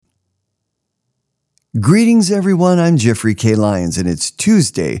Greetings, everyone. I'm Jeffrey K. Lyons, and it's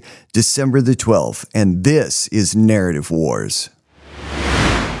Tuesday, December the 12th, and this is Narrative Wars.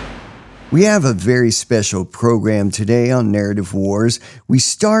 We have a very special program today on Narrative Wars. We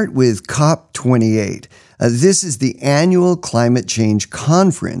start with COP28. This is the annual climate change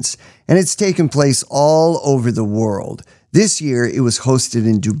conference, and it's taken place all over the world. This year, it was hosted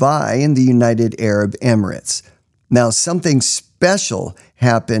in Dubai in the United Arab Emirates. Now, something special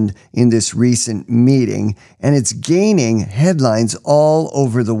happened in this recent meeting, and it's gaining headlines all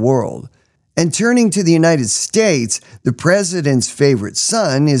over the world. And turning to the United States, the president's favorite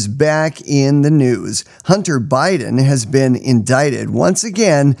son is back in the news. Hunter Biden has been indicted once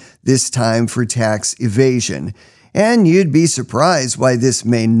again, this time for tax evasion. And you'd be surprised why this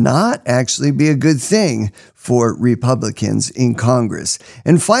may not actually be a good thing for Republicans in Congress.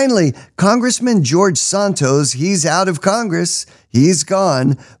 And finally, Congressman George Santos, he's out of Congress. He's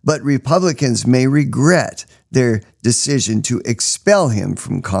gone, but Republicans may regret their decision to expel him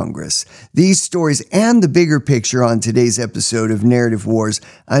from Congress. These stories and the bigger picture on today's episode of Narrative Wars.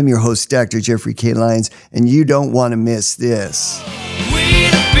 I'm your host, Dr. Jeffrey K. Lyons, and you don't want to miss this. We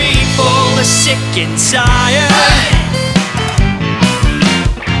the people are sick and tired.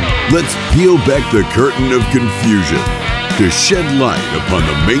 Let's peel back the curtain of confusion to shed light upon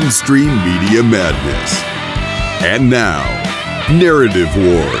the mainstream media madness. And now, Narrative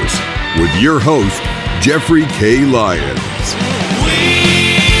Wars with your host, Jeffrey K. Lyons. We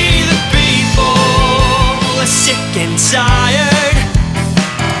the people are sick and tired.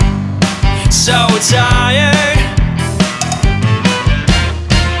 So tired.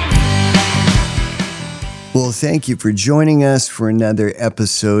 Well, thank you for joining us for another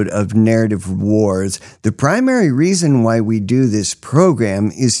episode of Narrative Wars. The primary reason why we do this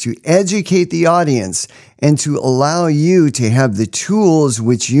program is to educate the audience and to allow you to have the tools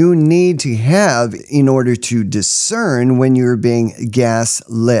which you need to have in order to discern when you're being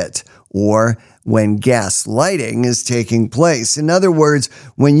gaslit or when gaslighting is taking place. In other words,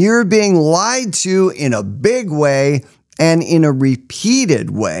 when you're being lied to in a big way and in a repeated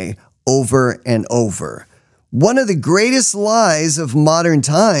way over and over. One of the greatest lies of modern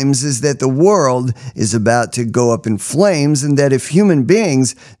times is that the world is about to go up in flames and that if human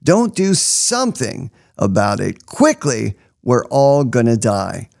beings don't do something about it quickly, we're all gonna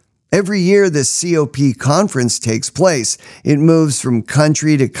die. Every year, the COP conference takes place. It moves from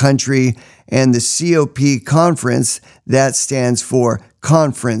country to country, and the COP conference, that stands for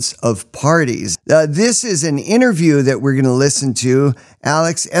Conference of Parties. This is an interview that we're going to listen to.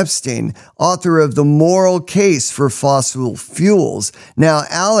 Alex Epstein, author of The Moral Case for Fossil Fuels. Now,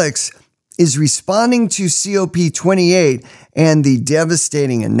 Alex is responding to COP28 and the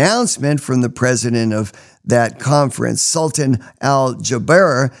devastating announcement from the president of that conference, Sultan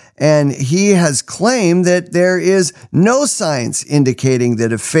Al-Jaber, and he has claimed that there is no science indicating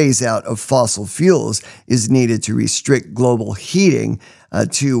that a phase-out of fossil fuels is needed to restrict global heating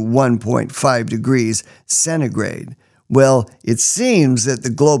to 1.5 degrees centigrade. Well, it seems that the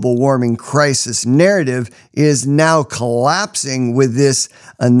global warming crisis narrative is now collapsing with this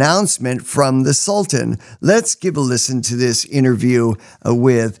announcement from the Sultan. Let's give a listen to this interview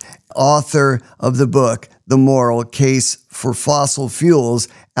with author of the book, The Moral Case for Fossil Fuels,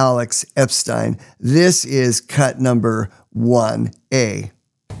 Alex Epstein. This is cut number 1A.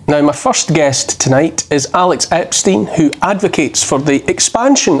 Now, my first guest tonight is Alex Epstein, who advocates for the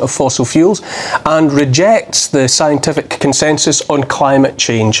expansion of fossil fuels and rejects the scientific consensus on climate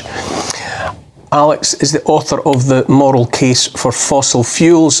change. Alex is the author of The Moral Case for Fossil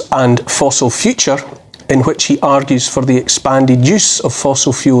Fuels and Fossil Future, in which he argues for the expanded use of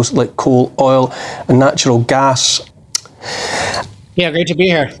fossil fuels like coal, oil, and natural gas. Yeah, great to be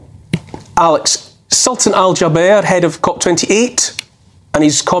here. Alex, Sultan Al-Jaber, head of COP28, and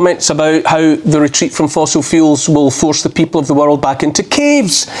his comments about how the retreat from fossil fuels will force the people of the world back into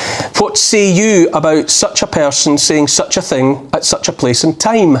caves. What say you about such a person saying such a thing at such a place and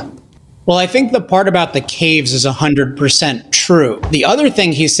time? Well, I think the part about the caves is 100% true. The other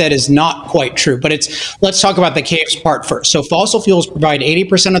thing he said is not quite true, but let's talk about the caves part first. So fossil fuels provide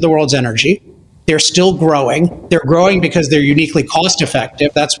 80% of the world's energy. They're still growing. They're growing because they're uniquely cost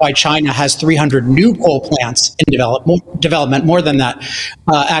effective. That's why China has 300 new coal plants in development, more than that,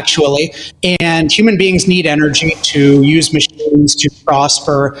 actually. And human beings need energy to use machines to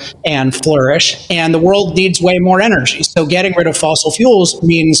prosper and flourish. And the world needs way more energy. So getting rid of fossil fuels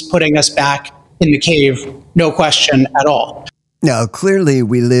means putting us back in the cave, no question at all. Now, clearly,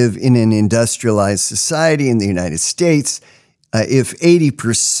 we live in an industrialized society in the United States. If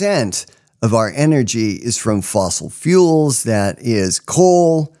 80% of our energy is from fossil fuels, that is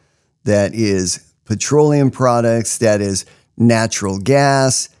coal, that is petroleum products, that is natural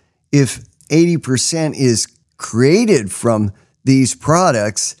gas. If 80% is created from these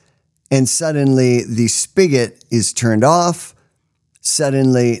products and suddenly the spigot is turned off,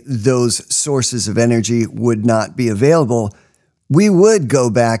 suddenly those sources of energy would not be available, we would go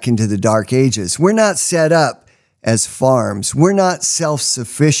back into the dark ages. We're not set up as farms. We're not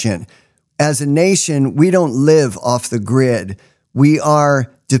self-sufficient. As a nation, we don't live off the grid. We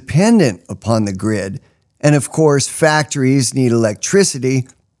are dependent upon the grid. And of course, factories need electricity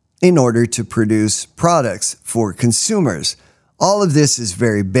in order to produce products for consumers. All of this is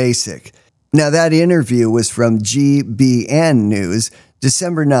very basic. Now, that interview was from GBN News,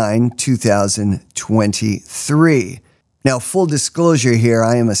 December 9, 2023. Now, full disclosure here,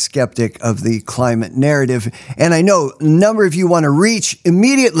 I am a skeptic of the climate narrative, and I know a number of you want to reach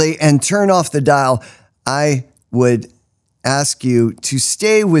immediately and turn off the dial. I would ask you to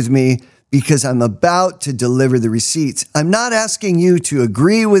stay with me because I'm about to deliver the receipts. I'm not asking you to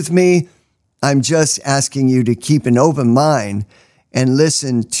agree with me. I'm just asking you to keep an open mind and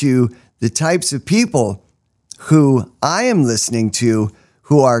listen to the types of people who I am listening to,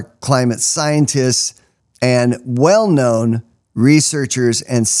 who are climate scientists and well-known researchers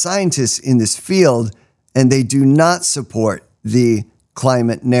and scientists in this field, and they do not support the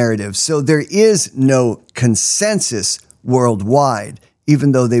climate narrative. So there is no consensus worldwide,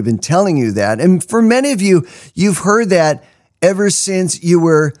 even though they've been telling you that. And for many of you, you've heard that ever since you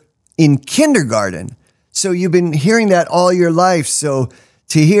were in kindergarten. So you've been hearing that all your life. So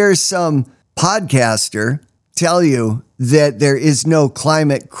to hear some podcaster tell you that there is no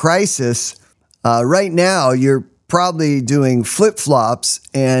climate crisis, right now you're probably doing flip-flops,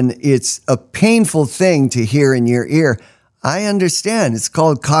 and it's a painful thing to hear in your ear. I understand. It's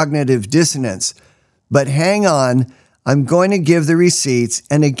called cognitive dissonance. But hang on. I'm going to give the receipts.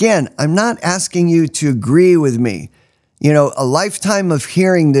 And again, I'm not asking you to agree with me. You know, a lifetime of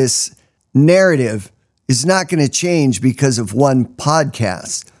hearing this narrative is not going to change because of one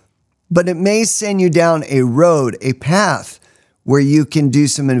podcast. But it may send you down a road, a path, where you can do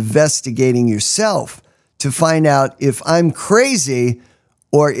some investigating yourself to find out if I'm crazy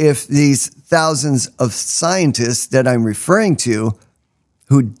or if these thousands of scientists that I'm referring to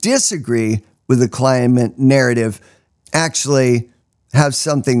who disagree with the climate narrative actually have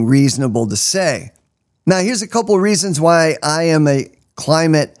something reasonable to say. Now, here's a couple of reasons why I am a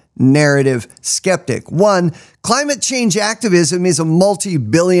climate narrative skeptic. One, climate change activism is a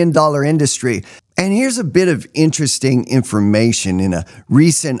multi-billion-dollar industry. And here's a bit of interesting information in a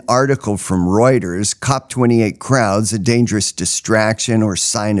recent article from Reuters, COP28 crowds, a dangerous distraction or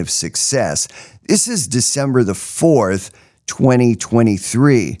sign of success. This is December the 4th,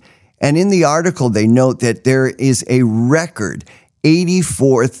 2023. And in the article, they note that there is a record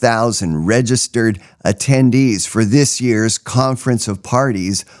 84,000 registered attendees for this year's Conference of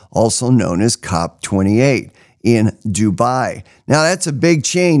Parties, also known as COP28, in Dubai. Now, that's a big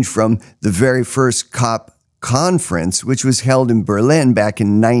change from the very first COP conference, which was held in Berlin back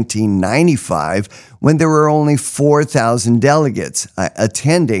in 1995, when there were only 4,000 delegates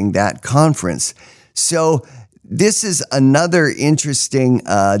attending that conference. So this is another interesting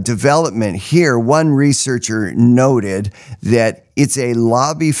development here. One researcher noted that it's a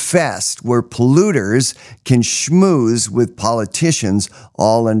lobby fest where polluters can schmooze with politicians,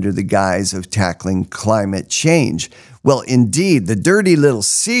 all under the guise of tackling climate change. Well, indeed, the dirty little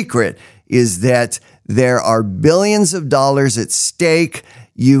secret is that there are billions of dollars at stake.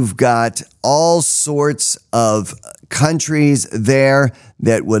 You've got all sorts of countries there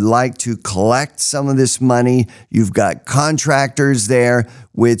that would like to collect some of this money. You've got contractors there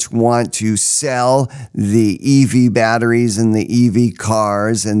which want to sell the EV batteries and the EV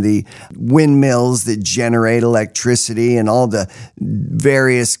cars and the windmills that generate electricity and all the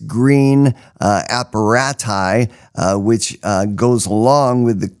various green apparati which goes along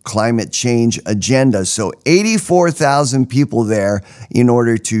with the climate change agenda. So 84,000 people there in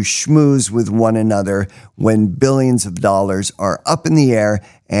order to schmooze with one another when billions of dollars are up in the air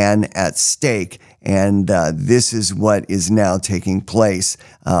and at stake. And this is what is now taking place,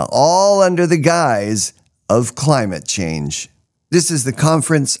 all under the guise of climate change. This is the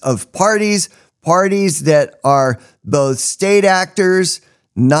Conference of Parties, parties that are both state actors,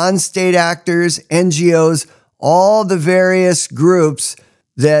 non-state actors, NGOs, all the various groups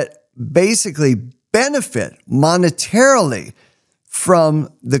that basically benefit monetarily from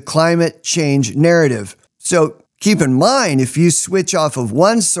the climate change narrative. So keep in mind, if you switch off of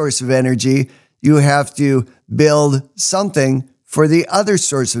one source of energy, you have to build something for the other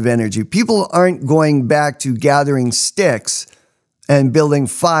source of energy. People aren't going back to gathering sticks and building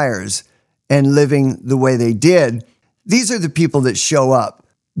fires and living the way they did, these are the people that show up.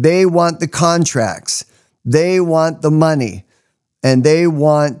 They want the contracts. They want the money. And they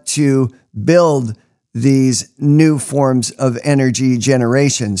want to build these new forms of energy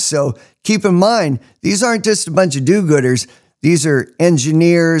generation. So keep in mind, these aren't just a bunch of do-gooders. These are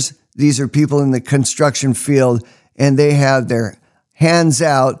engineers. These are people in the construction field, and they have their hands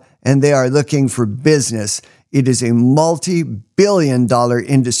out, and they are looking for business. It is a multi-billion-dollar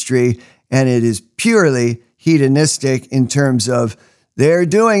industry, and it is purely hedonistic in terms of they're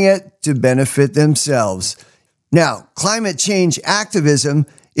doing it to benefit themselves. Now, climate change activism,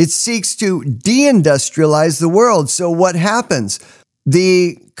 it seeks to deindustrialize the world. So what happens?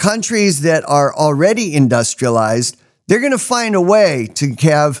 The countries that are already industrialized, they're going to find a way to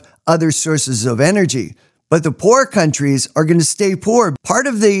have other sources of energy. But the poor countries are going to stay poor. Part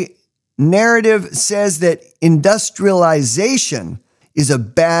of the narrative says that industrialization is a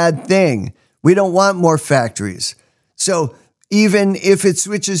bad thing. We don't want more factories. So even if it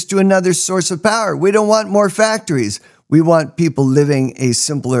switches to another source of power, we don't want more factories. We want people living a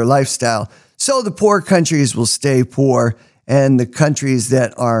simpler lifestyle. So the poor countries will stay poor, and the countries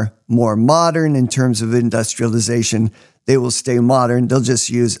that are more modern in terms of industrialization, they will stay modern. They'll just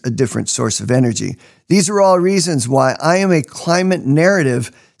use a different source of energy. These are all reasons why I am a climate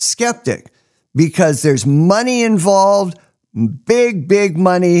narrative skeptic, because there's money involved, big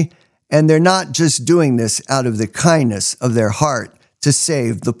money, and they're not just doing this out of the kindness of their heart to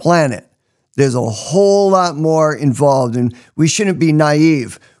save the planet. There's a whole lot more involved, and we shouldn't be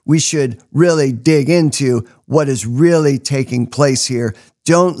naive. We should really dig into what is really taking place here.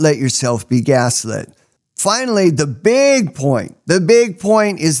 Don't let yourself be gaslit. Finally, the big point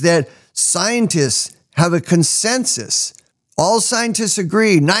is that scientists have a consensus. All scientists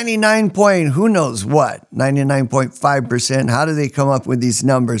agree, 99.5%. How do they come up with these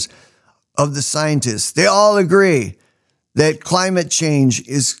numbers of the scientists? They all agree that climate change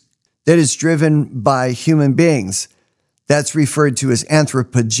is driven by human beings. That's referred to as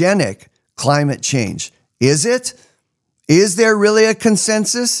anthropogenic climate change. Is it? Is there really a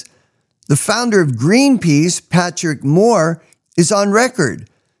consensus? The founder of Greenpeace, Patrick Moore, is on record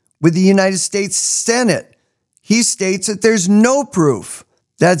with the United States Senate. He states that there's no proof.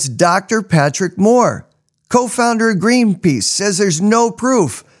 That's Dr. Patrick Moore, co-founder of Greenpeace, says there's no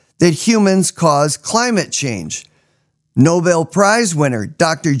proof that humans cause climate change. Nobel Prize winner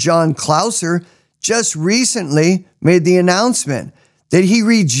Dr. John Clauser just recently made the announcement that he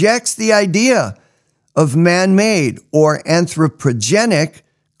rejects the idea of man-made or anthropogenic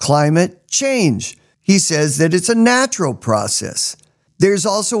climate change. He says that it's a natural process. There's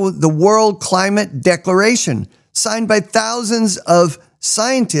also the World Climate Declaration, signed by thousands of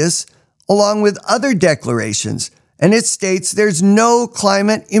scientists, along with other declarations, and it states there's no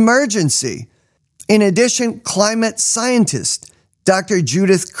climate emergency. In addition, climate scientist Dr.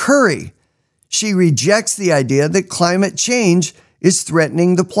 Judith Curry, she rejects the idea that climate change is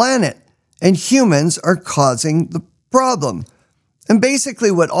threatening the planet and humans are causing the problem. And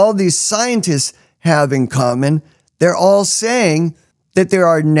basically what all these scientists have in common, they're all saying that there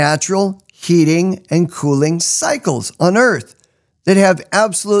are natural heating and cooling cycles on Earth that have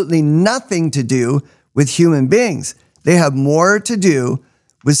absolutely nothing to do with human beings. They have more to do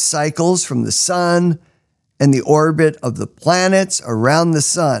with cycles from the sun and the orbit of the planets around the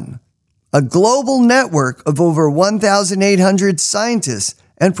sun. A global network of over 1,800 scientists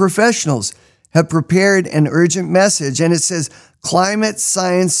and professionals have prepared an urgent message, and it says climate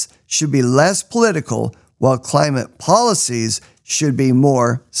science should be less political while climate policies should be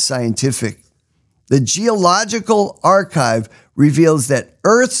more scientific. The Geological Archive reveals that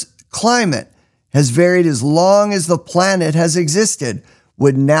Earth's climate has varied as long as the planet has existed,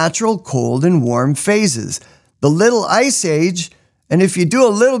 with natural cold and warm phases. The Little Ice Age, and if you do a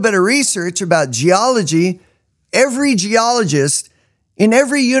little bit of research about geology, every geologist in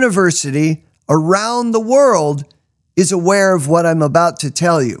every university around the world is aware of what I'm about to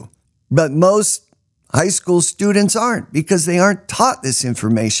tell you. But most high school students aren't, because they aren't taught this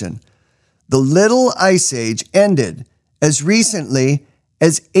information. The Little Ice Age ended as recently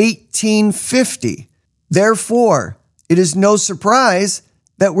as 1850. Therefore, it is no surprise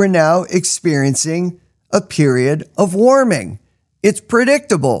that we're now experiencing a period of warming. It's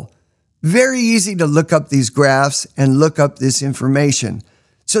predictable. Very easy to look up these graphs and look up this information.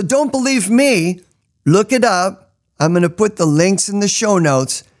 So don't believe me, look it up. I'm going to put the links in the show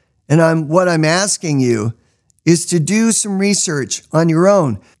notes, and what I'm asking you is to do some research on your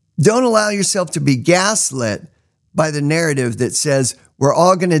own. Don't allow yourself to be gaslit by the narrative that says we're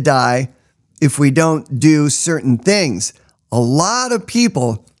all going to die if we don't do certain things. A lot of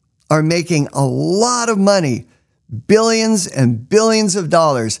people are making a lot of money, billions and billions of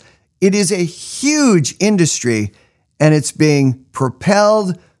dollars. It is a huge industry, and it's being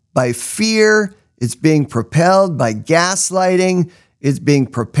propelled by fear. It's being propelled by gaslighting. It's being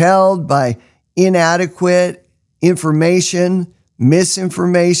propelled by inadequate information,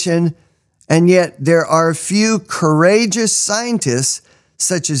 misinformation. And yet there are a few courageous scientists,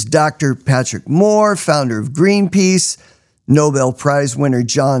 such as Dr. Patrick Moore, founder of Greenpeace, Nobel Prize winner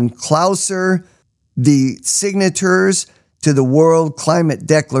John Clauser, the signatories to the World Climate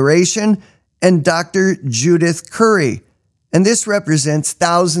Declaration, and Dr. Judith Curry. And this represents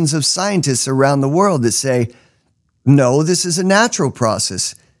thousands of scientists around the world that say, no, this is a natural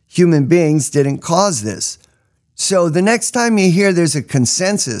process. Human beings didn't cause this. So the next time you hear there's a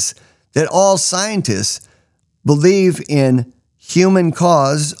consensus that all scientists believe in human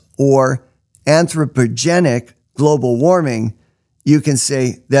cause or anthropogenic global warming, you can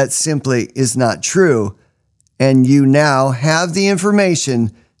say that simply is not true. And you now have the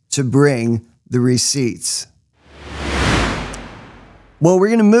information to bring the receipts. Well, we're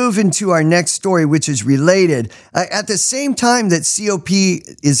going to move into our next story, which is related. At the same time that COP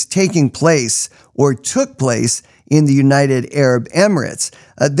is taking place or took place in the United Arab Emirates,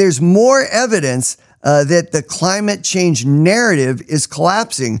 there's more evidence that the climate change narrative is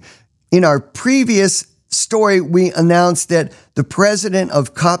collapsing. In our previous story, we announced that the president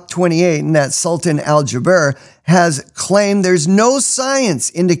of COP28, and that's Sultan Al Jaber, has claimed there's no science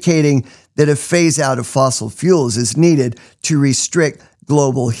indicating that a phase out of fossil fuels is needed to restrict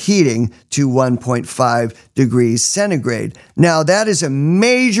global heating to 1.5 degrees centigrade. Now, that is a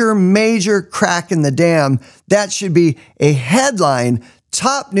major, major crack in the dam. That should be a headline,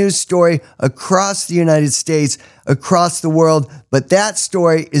 top news story across the United States, across the world, but that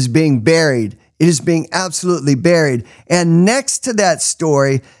story is being buried. It is being absolutely buried. And next to that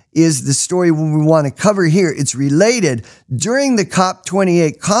story is the story we want to cover here. It's related. During the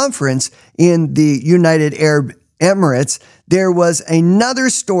COP28 conference in the United Arab Emirates, there was another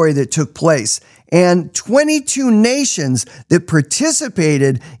story that took place. And 22 nations that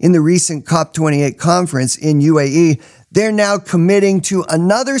participated in the recent COP28 conference in UAE, they're now committing to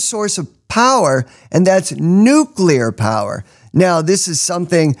another source of power, and that's nuclear power. Now, this is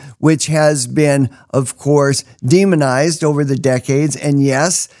something which has been, of course, demonized over the decades. And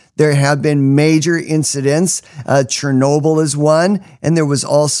yes, there have been major incidents. Chernobyl is one. And there was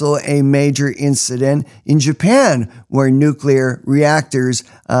also a major incident in Japan where nuclear reactors,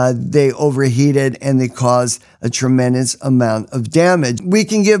 they overheated and they caused a tremendous amount of damage. We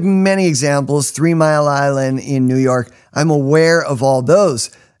can give many examples. 3 Mile Island in New York. I'm aware of all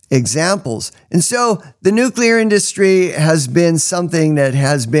those examples. And so the nuclear industry has been something that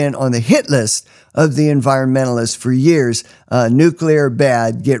has been on the hit list of the environmentalists for years. Nuclear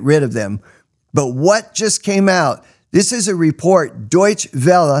bad, get rid of them. But what just came out? This is a report, Deutsche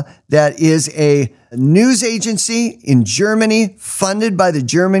Welle, that is a news agency in Germany funded by the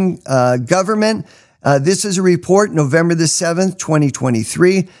German government. This is a report, November the 7th,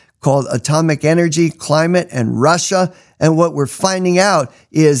 2023, called Atomic Energy, Climate, and Russia. And what we're finding out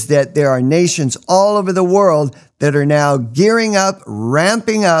is that there are nations all over the world that are now gearing up,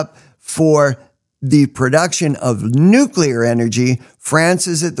 ramping up for the production of nuclear energy. France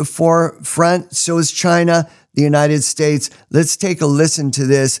is at the forefront, so is China, the United States. Let's take a listen to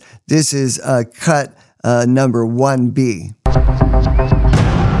this. This is cut number 1B.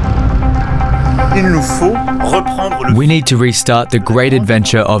 We need to restart the great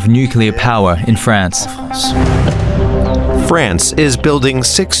adventure of nuclear power in France. France is building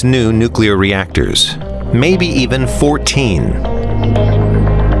 6 new nuclear reactors, maybe even 14.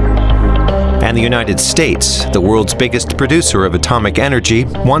 And the United States, the world's biggest producer of atomic energy,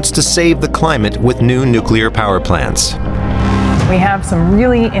 wants to save the climate with new nuclear power plants. We have some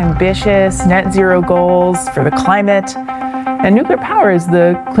really ambitious net zero goals for the climate, and nuclear power is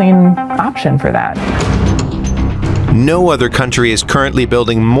the clean option for that. No other country is currently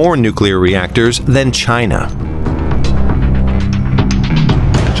building more nuclear reactors than China.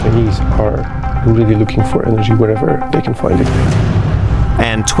 Chinese are really looking for energy wherever they can find it.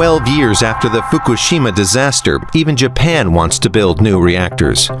 And 12 years after the Fukushima disaster, even Japan wants to build new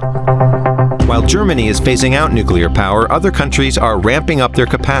reactors. While Germany is phasing out nuclear power, other countries are ramping up their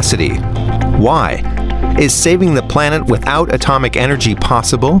capacity. Why? Is saving the planet without atomic energy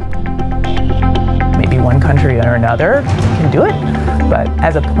possible? Maybe one country or another can do it, but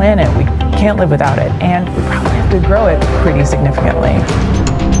as a planet, we can't live without it, and we probably have to grow it pretty significantly.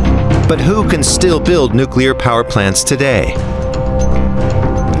 But who can still build nuclear power plants today?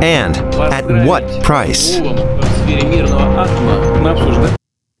 And at what price?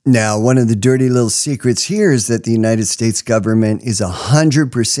 Now, one of the dirty little secrets here is that the United States government is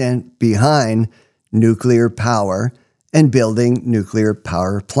 100% behind nuclear power and building nuclear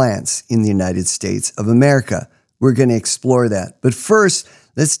power plants in the United States of America. We're going to explore that. But first,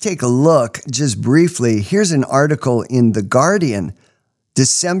 let's take a look just briefly. Here's an article in The Guardian.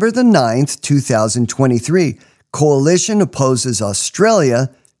 December the 9th, 2023. Coalition opposes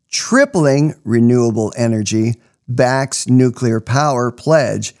Australia, tripling renewable energy, backs nuclear power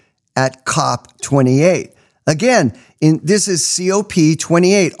pledge at COP28. Again, this is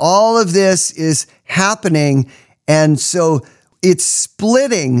COP28. All of this is happening, and so it's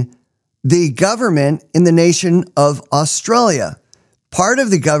splitting the government in the nation of Australia. Part of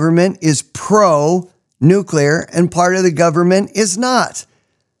the government is pro-nuclear, and part of the government is not.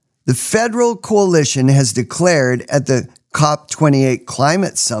 The federal coalition has declared at the COP28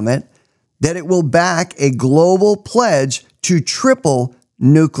 climate summit that it will back a global pledge to triple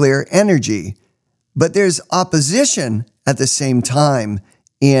nuclear energy. But there's opposition at the same time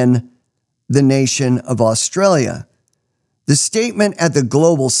in the nation of Australia. The statement at the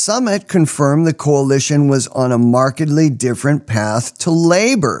global summit confirmed the coalition was on a markedly different path to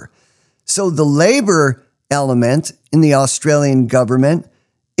Labor. So the Labor element in the Australian government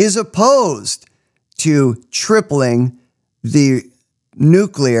is opposed to tripling the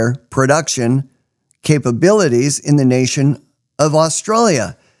nuclear production capabilities in the nation of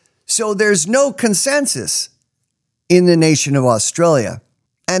Australia. So there's no consensus in the nation of Australia.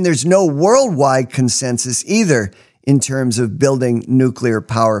 And there's no worldwide consensus either in terms of building nuclear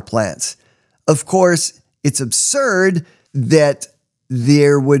power plants. Of course, it's absurd that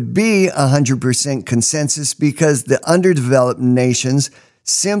there would be 100% consensus because the underdeveloped nations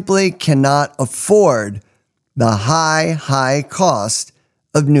simply cannot afford the high cost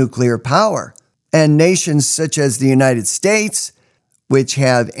of nuclear power. And nations such as the United States, which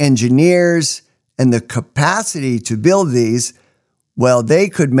have engineers and the capacity to build these, well, they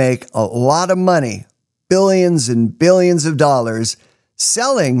could make a lot of money, billions and billions of dollars,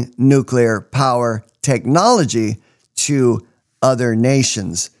 selling nuclear power technology to other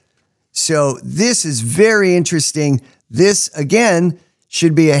nations. So this is very interesting. This, again,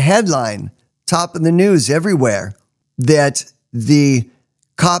 should be a headline, top of the news everywhere, that the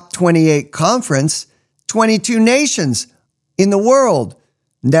COP28 conference, 22 nations in the world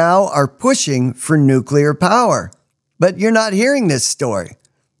now are pushing for nuclear power. But you're not hearing this story.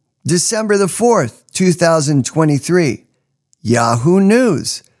 December the 4th, 2023, Yahoo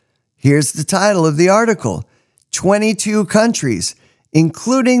News. Here's the title of the article. 22 countries,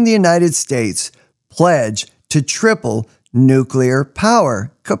 including the United States, pledge to triple nuclear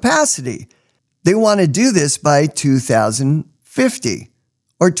power capacity. They want to do this by 2050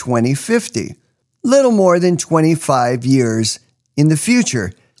 or 2050, little more than 25 years in the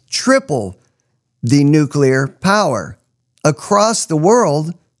future. Triple the nuclear power across the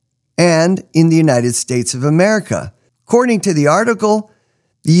world and in the United States of America. According to the article,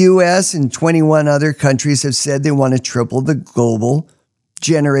 the U.S. and 21 other countries have said they want to triple the global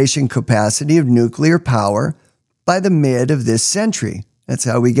generation capacity of nuclear power by the mid of this century. That's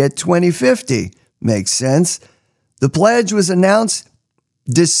how we get 2050. Makes sense. The pledge was announced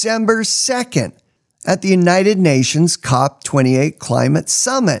December 2nd at the United Nations COP28 Climate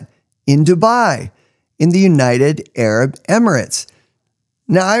Summit in Dubai, in the United Arab Emirates.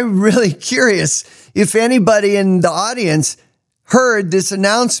 Now, I'm really curious if anybody in the audience heard this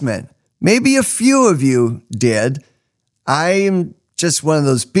announcement. Maybe a few of you did. I am just one of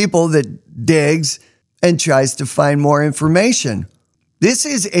those people that digs and tries to find more information. This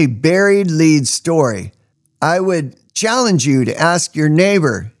is a buried lead story. I would challenge you to ask your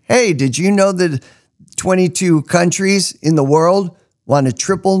neighbor, hey, did you know that 22 countries in the world want to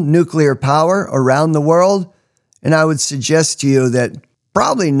triple nuclear power around the world? And I would suggest to you that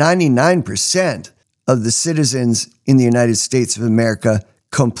probably 99% of the citizens in the United States of America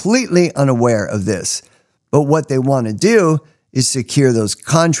completely unaware of this. But what they want to do is secure those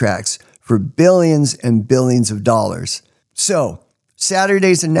contracts for billions and billions of dollars. So,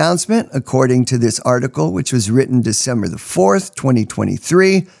 Saturday's announcement, according to this article, which was written December the 4th,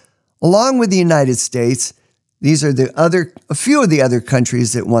 2023, along with the United States, these are a few of the other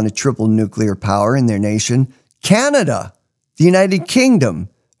countries that want to triple nuclear power in their nation: Canada, the United Kingdom,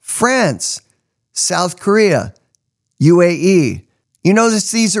 France, South Korea, UAE. You notice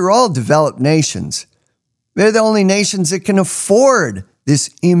these are all developed nations. They're the only nations that can afford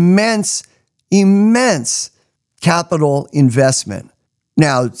this immense capital investment.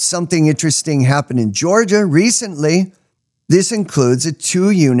 Now, something interesting happened in Georgia recently. This includes a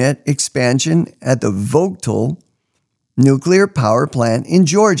 2-unit expansion at the Vogtle nuclear power plant in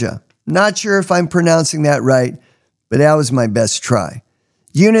Georgia. Not sure if I'm pronouncing that right, but that was my best try.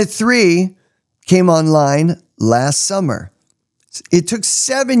 Unit 3 came online last summer. It took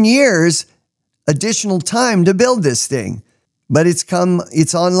 7 years additional time to build this thing, but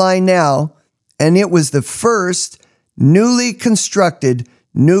it's online now, and it was the first newly constructed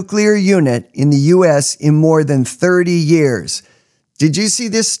nuclear unit in the U.S. in more than 30 years. Did you see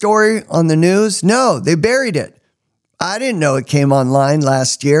this story on the news? No, they buried it. I didn't know it came online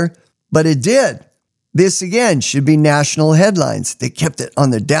last year, but it did. This, again, should be national headlines. They kept it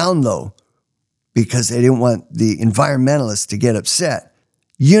on the down low because they didn't want the environmentalists to get upset.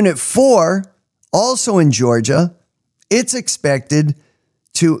 Unit 4, also in Georgia, it's expected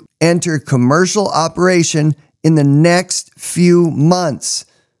to enter commercial operation in the next few months.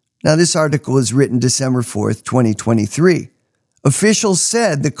 Now, this article was written December 4th, 2023. Officials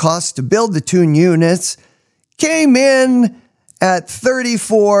said the cost to build the 2 units came in at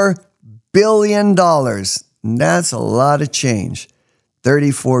 $34 billion. That's a lot of change.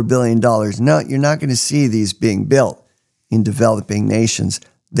 $34 billion. No, you're not going to see these being built in developing nations.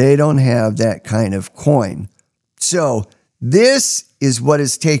 They don't have that kind of coin. So this is what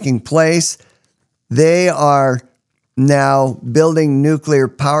is taking place. They are now building nuclear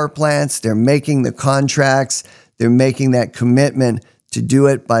power plants. They're making the contracts. They're making that commitment to do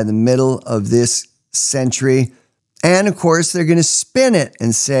it by the middle of this century. And of course, they're going to spin it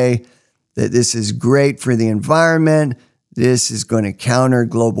and say that this is great for the environment. This is going to counter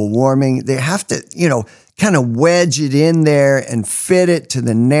global warming. They have to, kind of wedge it in there and fit it to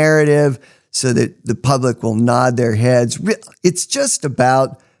the narrative so that the public will nod their heads. It's just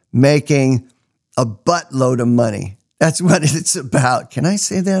about making a buttload of money. That's what it's about. Can I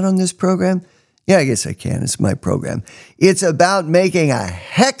say that on this program? Yeah, I guess I can. It's my program. It's about making a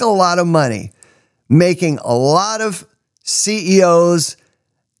heck of a lot of money, making a lot of CEOs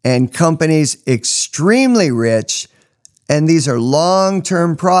and companies extremely rich. And these are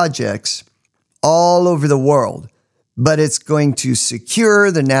long-term projects all over the world. But it's going to secure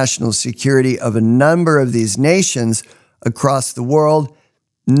the national security of a number of these nations across the world,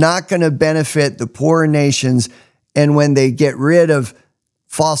 not going to benefit the poorer nations. And when they get rid of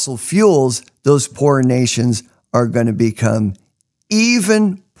fossil fuels, those poorer nations are going to become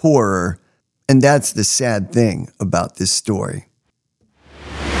even poorer. And that's the sad thing about this story.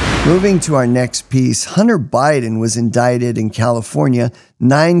 Moving to our next piece, Hunter Biden was indicted in California,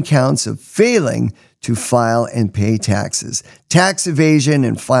 9 counts of failing to file and pay taxes, tax evasion,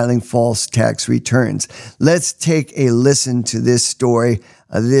 and filing false tax returns. Let's take a listen to this story.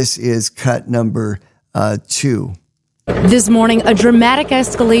 This is cut number 2. This morning, a dramatic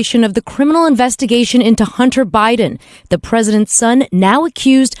escalation of the criminal investigation into Hunter Biden, the president's son, now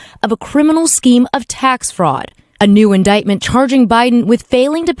accused of a criminal scheme of tax fraud. A new indictment charging Biden with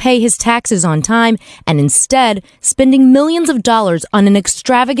failing to pay his taxes on time and instead spending millions of dollars on an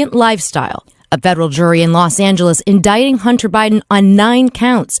extravagant lifestyle. A federal jury in Los Angeles indicting Hunter Biden on 9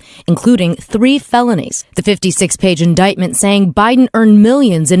 counts, including 3 felonies. The 56-page indictment saying Biden earned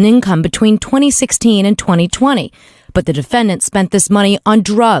millions in income between 2016 and 2020. But the defendant spent this money on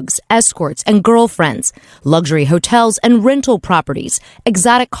drugs, escorts, and girlfriends, luxury hotels and rental properties,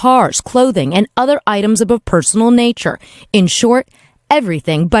 exotic cars, clothing, and other items of a personal nature. In short,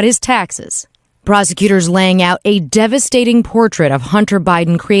 everything but his taxes. Prosecutors laying out a devastating portrait of Hunter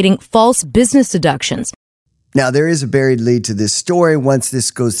Biden creating false business deductions. Now, there is a buried lead to this story. Once this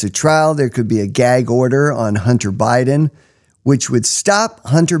goes to trial, there could be a gag order on Hunter Biden, which would stop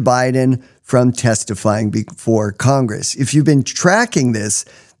Hunter Biden from testifying before Congress. If you've been tracking this,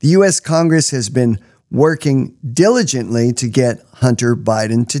 the U.S. Congress has been working diligently to get Hunter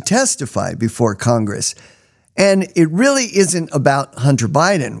Biden to testify before Congress. And it really isn't about Hunter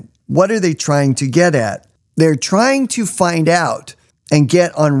Biden. What are they trying to get at? They're trying to find out and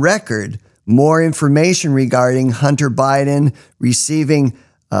get on record more information regarding Hunter Biden receiving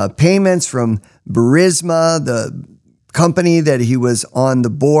payments from Burisma, the company that he was on the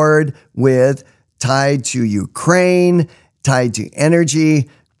board with, tied to Ukraine, tied to energy,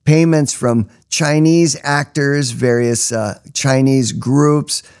 payments from Chinese actors, various Chinese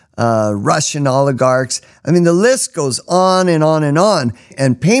groups, Russian oligarchs. I mean, the list goes on and on and on.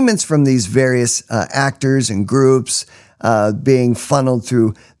 And payments from these various actors and groups being funneled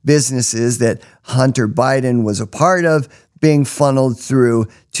through businesses that Hunter Biden was a part of, being funneled through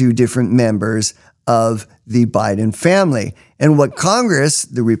to different members of the Biden family. And what Congress,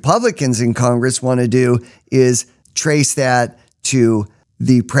 the Republicans in Congress, want to do is trace that to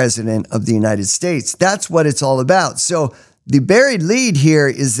the President of the United States. That's what it's all about. So the buried lead here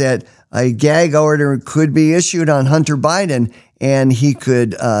is that a gag order could be issued on Hunter Biden, and he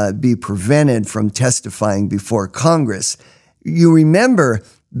could be prevented from testifying before Congress. You remember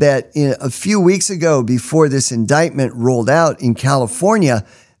that a few weeks ago, before this indictment rolled out in California,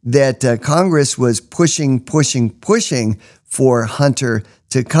 that Congress was pushing for Hunter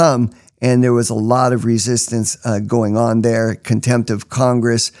to come, and there was a lot of resistance going on there. Contempt of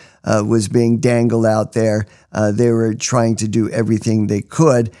Congress was being dangled out there. They were trying to do everything they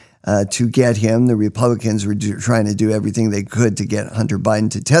could to get him. The Republicans were trying to do everything they could to get Hunter Biden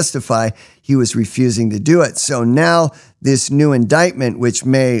to testify. He was refusing to do it. So now this new indictment, which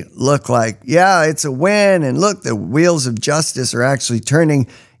may look like, yeah, it's a win, and look, the wheels of justice are actually turning,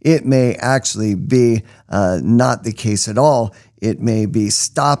 it may actually be not the case at all. It may be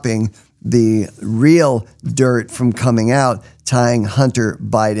stopping the real dirt from coming out, tying Hunter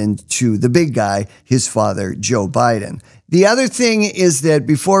Biden to the big guy, his father, Joe Biden. The other thing is that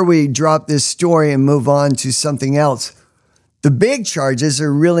before we drop this story and move on to something else, the big charges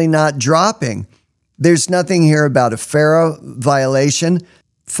are really not dropping. There's nothing here about a FARA violation,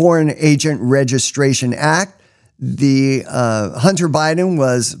 Foreign Agent Registration Act. The Hunter Biden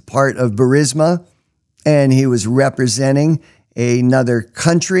was part of Burisma, and he was representing another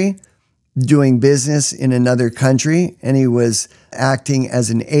country, doing business in another country, and he was acting as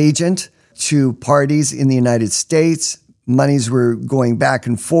an agent to parties in the United States. Monies were going back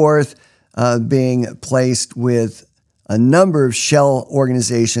and forth, being placed with a number of shell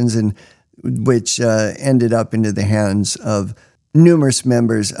organizations, and which ended up into the hands of numerous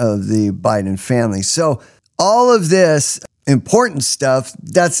members of the Biden family. So all of this important stuff,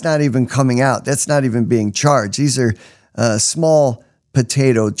 that's not even coming out. That's not even being charged. These are small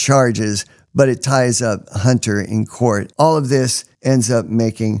potato charges, but it ties up Hunter in court. All of this ends up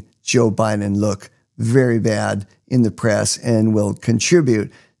making Joe Biden look very bad in the press and will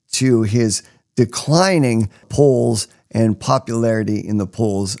contribute to his declining polls and popularity in the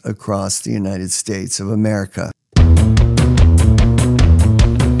polls across the United States of America.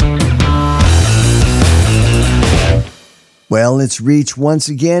 Well, let's reach once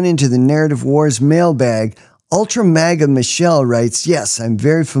again into the Narrative Wars mailbag. Ultra MAGA Michelle writes, yes, I'm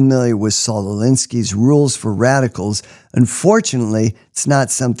very familiar with Saul Alinsky's rules for radicals. Unfortunately, it's not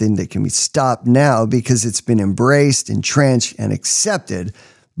something that can be stopped now because it's been embraced, entrenched, and accepted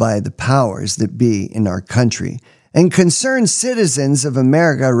by the powers that be in our country. And Concerned Citizens of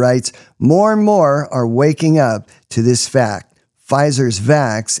America writes, more and more are waking up to this fact. Pfizer's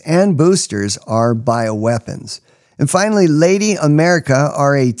vax and boosters are bioweapons. And finally, Lady America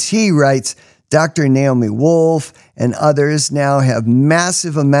RAT writes, Dr. Naomi Wolf and others now have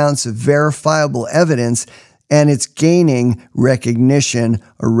massive amounts of verifiable evidence, and it's gaining recognition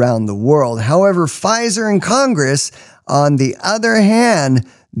around the world. However, Pfizer and Congress, on the other hand,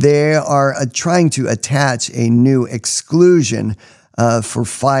 they are trying to attach a new exclusion for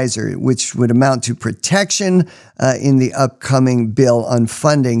Pfizer, which would amount to protection in the upcoming bill on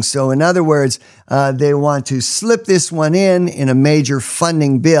funding. So in other words, they want to slip this one in a major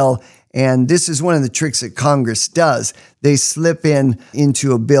funding bill. And this is one of the tricks that Congress does. They slip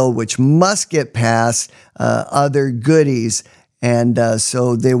into a bill which must get passed, other goodies. And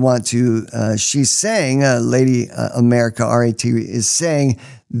so they want to, she's saying, Lady America RAT is saying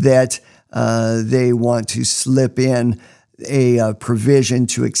that they want to slip in a provision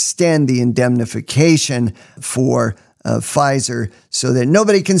to extend the indemnification for Pfizer so that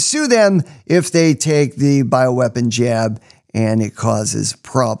nobody can sue them if they take the bioweapon jab and it causes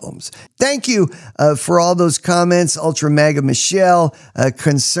problems. Thank you for all those comments, Ultra MAGA Michelle,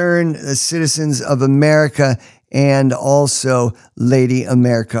 Concerned Citizens of America, and also Lady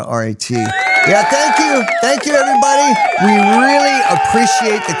America RAT. Yeah, thank you. Thank you, everybody. We really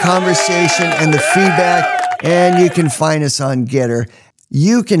appreciate the conversation and the feedback, and you can find us on Getter.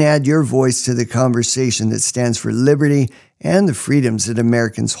 You can add your voice to the conversation that stands for liberty and the freedoms that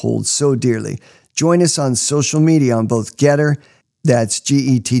Americans hold so dearly. Join us on social media on both Getter, that's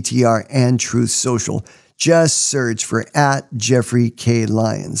GETTR, and Truth Social. Just search for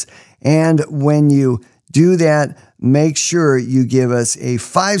 @JeffreyK.Lyons. And when you do that, make sure you give us a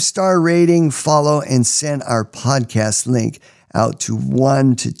 5-star rating, follow, and send our podcast link out to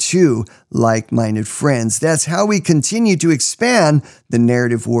 1 to 2 like-minded friends. That's how we continue to expand the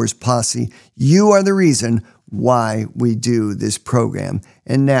Narrative Wars posse. You are the reason why we do this program.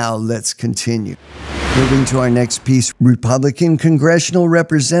 And now let's continue. Moving to our next piece, Republican Congressional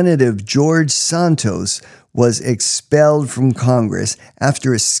Representative George Santos was expelled from Congress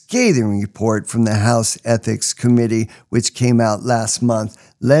after a scathing report from the House Ethics Committee, which came out last month.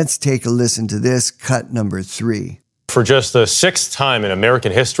 Let's take a listen to this, cut number 3. For just the sixth time in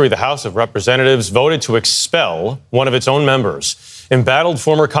American history, the House of Representatives voted to expel one of its own members. Embattled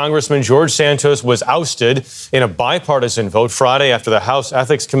former Congressman George Santos was ousted in a bipartisan vote Friday after the House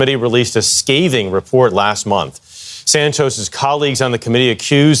Ethics Committee released a scathing report last month. Santos's colleagues on the committee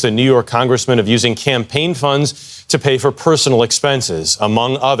accused the New York congressman of using campaign funds to pay for personal expenses,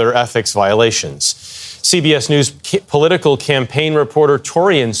 among other ethics violations. CBS News political campaign reporter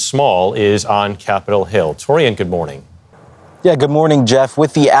Torian Small is on Capitol Hill. Torian, good morning. Yeah, good morning, Jeff.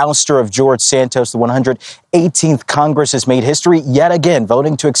 With the ouster of George Santos, the 118th Congress has made history yet again,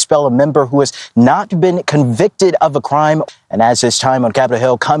 voting to expel a member who has not been convicted of a crime. And as his time on Capitol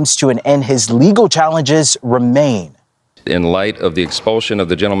Hill comes to an end, his legal challenges remain. In light of the expulsion of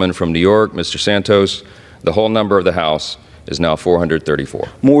the gentleman from New York, Mr. Santos, the whole number of the House is now 434.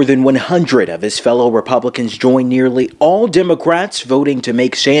 More than 100 of his fellow Republicans joined nearly all Democrats voting to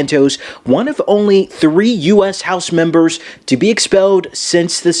make Santos one of only 3 U.S. House members to be expelled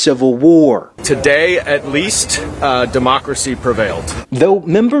since the Civil War. Today, at least, democracy prevailed. Though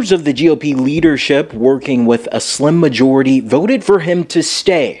members of the GOP leadership, working with a slim majority, voted for him to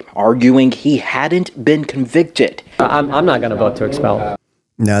stay, arguing he hadn't been convicted. I'm not going to vote to expel.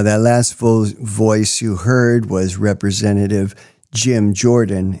 Now, that last voice you heard was Representative Jim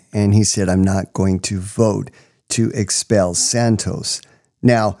Jordan, and he said, I'm not going to vote to expel Santos.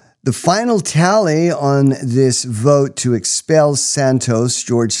 Now, the final tally on this vote to expel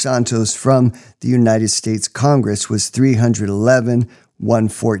George Santos, from the United States Congress was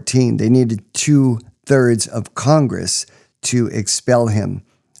 311-114. They needed 2/3 of Congress to expel him.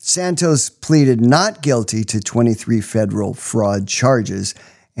 Santos pleaded not guilty to 23 federal fraud charges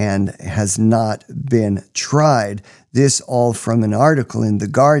and has not been tried. This all from an article in The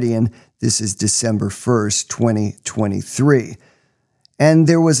Guardian. This is December 1st, 2023. And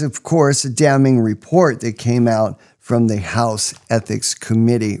there was, of course, a damning report that came out from the House Ethics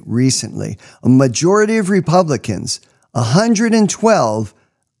Committee recently. A majority of Republicans, 112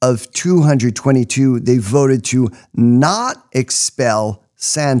 of 222, they voted to not expel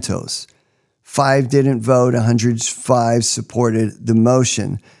Santos. 5 didn't vote, 105 supported the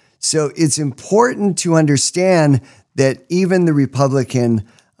motion. So it's important to understand that even the Republican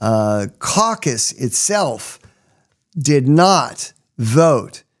caucus itself did not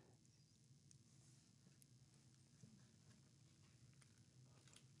vote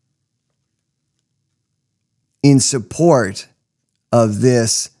in support of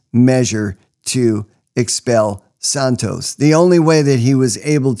this measure to expel Santos. The only way that he was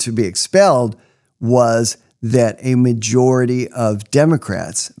able to be expelled was that a majority of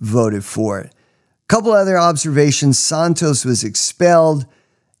Democrats voted for it. A couple other observations. Santos was expelled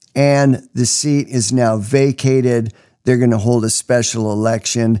and the seat is now vacated. They're going to hold a special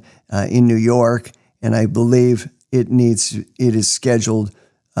election in New York, and I believe it is scheduled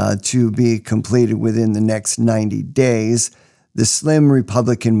to be completed within the next 90 days. The slim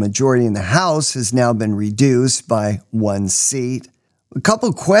Republican majority in the House has now been reduced by 1 seat. A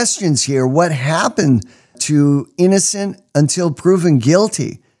couple questions here. What happened to innocent until proven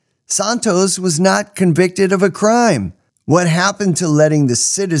guilty? Santos was not convicted of a crime. What happened to letting the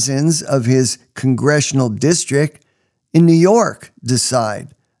citizens of his congressional district in New York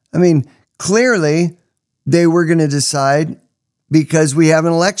decide? I mean, clearly they were going to decide because we have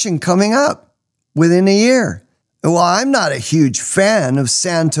an election coming up within a year. Well, I'm not a huge fan of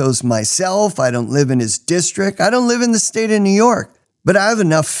Santos myself. I don't live in his district. I don't live in the state of New York. But I have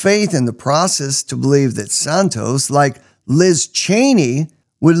enough faith in the process to believe that Santos, like Liz Cheney,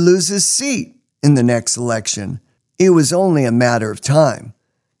 would lose his seat in the next election. It was only a matter of time.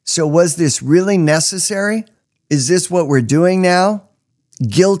 So was this really necessary? Is this what we're doing now?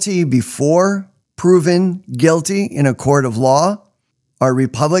 Guilty before proven guilty in a court of law? Are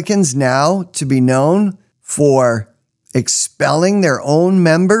Republicans now to be known for expelling their own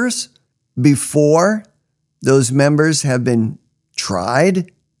members before those members have been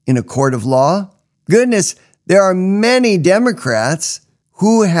tried in a court of law? Goodness, there are many Democrats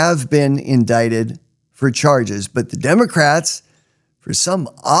who have been indicted for charges, but the Democrats, for some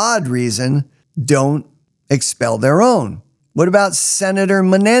odd reason, don't expel their own. What about Senator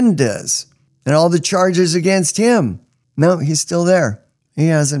Menendez and all the charges against him? No, he's still there. He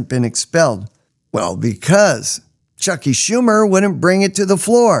hasn't been expelled. Well, because Chucky Schumer wouldn't bring it to the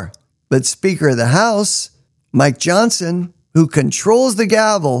floor. But Speaker of the House, Mike Johnson, who controls the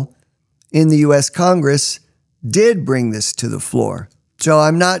gavel in the U.S. Congress, did bring this to the floor. So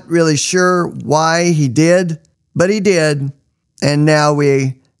I'm not really sure why he did, but he did. And now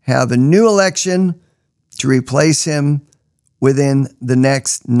we have a new election to replace him within the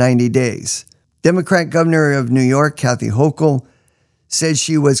next 90 days. Democrat governor of New York, Kathy Hochul, said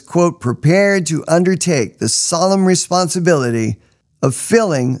she was, quote, prepared to undertake the solemn responsibility of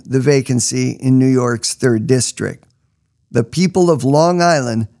filling the vacancy in New York's 3rd district. The people of Long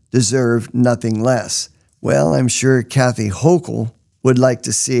Island deserve nothing less. Well, I'm sure Kathy Hochul would like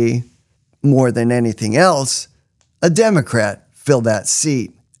to see, more than anything else, a Democrat fill that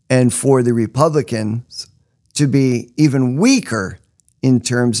seat, and for the Republicans to be even weaker in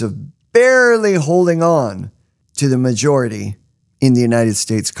terms of barely holding on to the majority in the United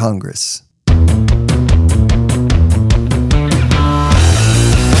States Congress.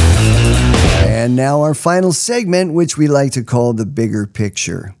 And now our final segment, which we like to call the bigger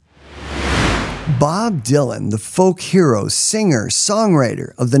picture. Bob Dylan, the folk hero, singer,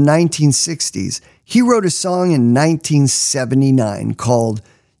 songwriter of the 1960s, he wrote a song in 1979 called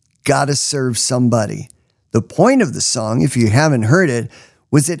Gotta Serve Somebody. The point of the song, if you haven't heard it,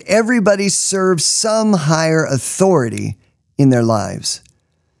 was that everybody serves some higher authority in their lives.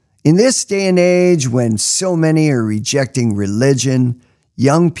 In this day and age, when so many are rejecting religion,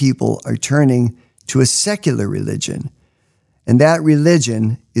 young people are turning to a secular religion. And that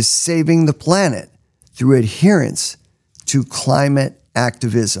religion is saving the planet through adherence to climate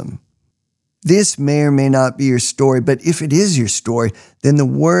activism. This may or may not be your story, but if it is your story, then the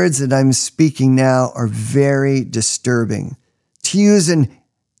words that I'm speaking now are very disturbing. To use an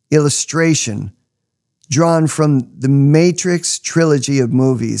illustration drawn from the Matrix trilogy of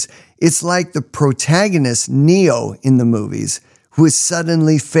movies, it's like the protagonist Neo in the movies, who is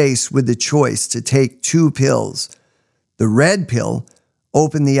suddenly faced with the choice to take 2 pills. The red pill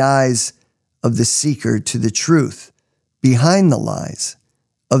opened the eyes of the seeker to the truth behind the lies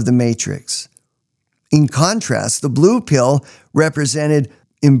of the Matrix. In contrast, the blue pill represented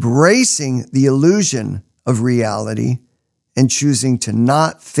embracing the illusion of reality and choosing to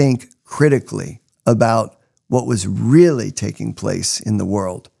not think critically about what was really taking place in the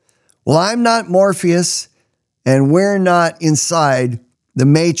world. Well, I'm not Morpheus, and we're not inside the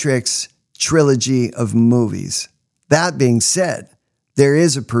Matrix trilogy of movies. That being said, there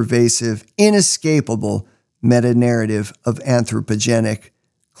is a pervasive, inescapable meta-narrative of anthropogenic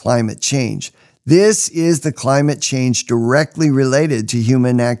climate change. This is the climate change directly related to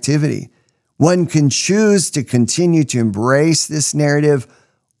human activity. One can choose to continue to embrace this narrative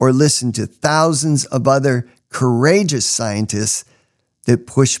or listen to thousands of other courageous scientists that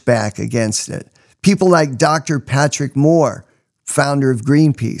push back against it. People like Dr. Patrick Moore, founder of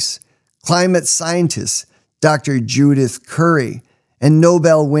Greenpeace, climate scientists Dr. Judith Curry, and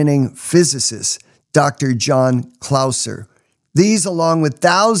Nobel-winning physicist Dr. John Clauser. These, along with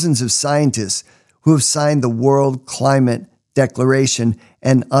thousands of scientists who have signed the World Climate Declaration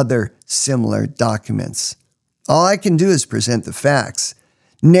and other similar documents. All I can do is present the facts.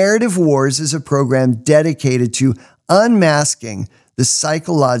 Narrative Wars is a program dedicated to unmasking the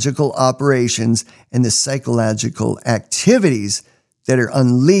psychological operations and the psychological activities that are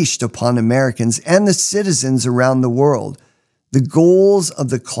unleashed upon Americans and the citizens around the world. The goals of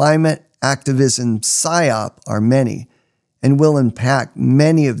the climate activism PSYOP are many, and we'll unpack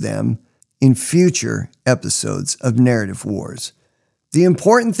many of them in future episodes of Narrative Wars. The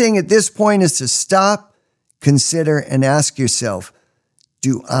important thing at this point is to stop, consider, and ask yourself,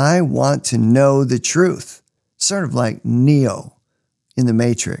 do I want to know the truth? Sort of like Neo in the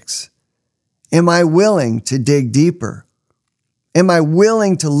Matrix. Am I willing to dig deeper? Am I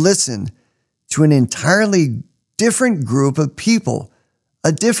willing to listen to an entirely different group of people,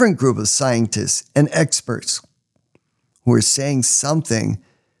 a different group of scientists and experts who are saying something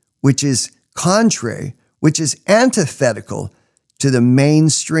which is contrary, which is antithetical to the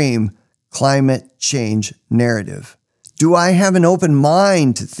mainstream climate change narrative? Do I have an open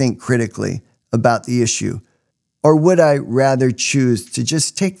mind to think critically about the issue? Or would I rather choose to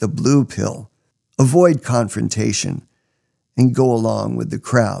just take the blue pill, avoid confrontation, and go along with the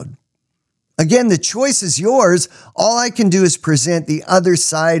crowd? Again, the choice is yours. All I can do is present the other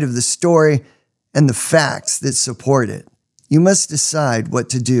side of the story and the facts that support it. You must decide what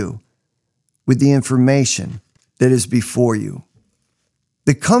to do with the information that is before you.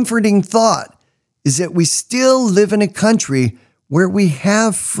 The comforting thought is that we still live in a country where we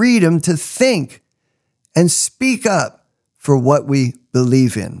have freedom to think and speak up for what we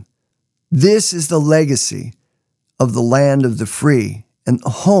believe in. This is the legacy of the land of the free and the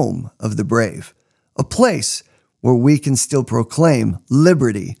home of the brave, a place where we can still proclaim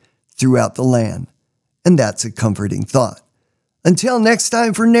liberty throughout the land. And that's a comforting thought. Until next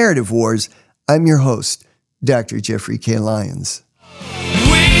time for Narrative Wars, I'm your host, Dr. Jeffrey K. Lyons.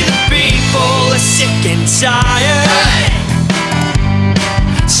 We the people are sick and tired.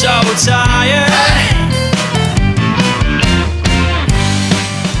 so tired.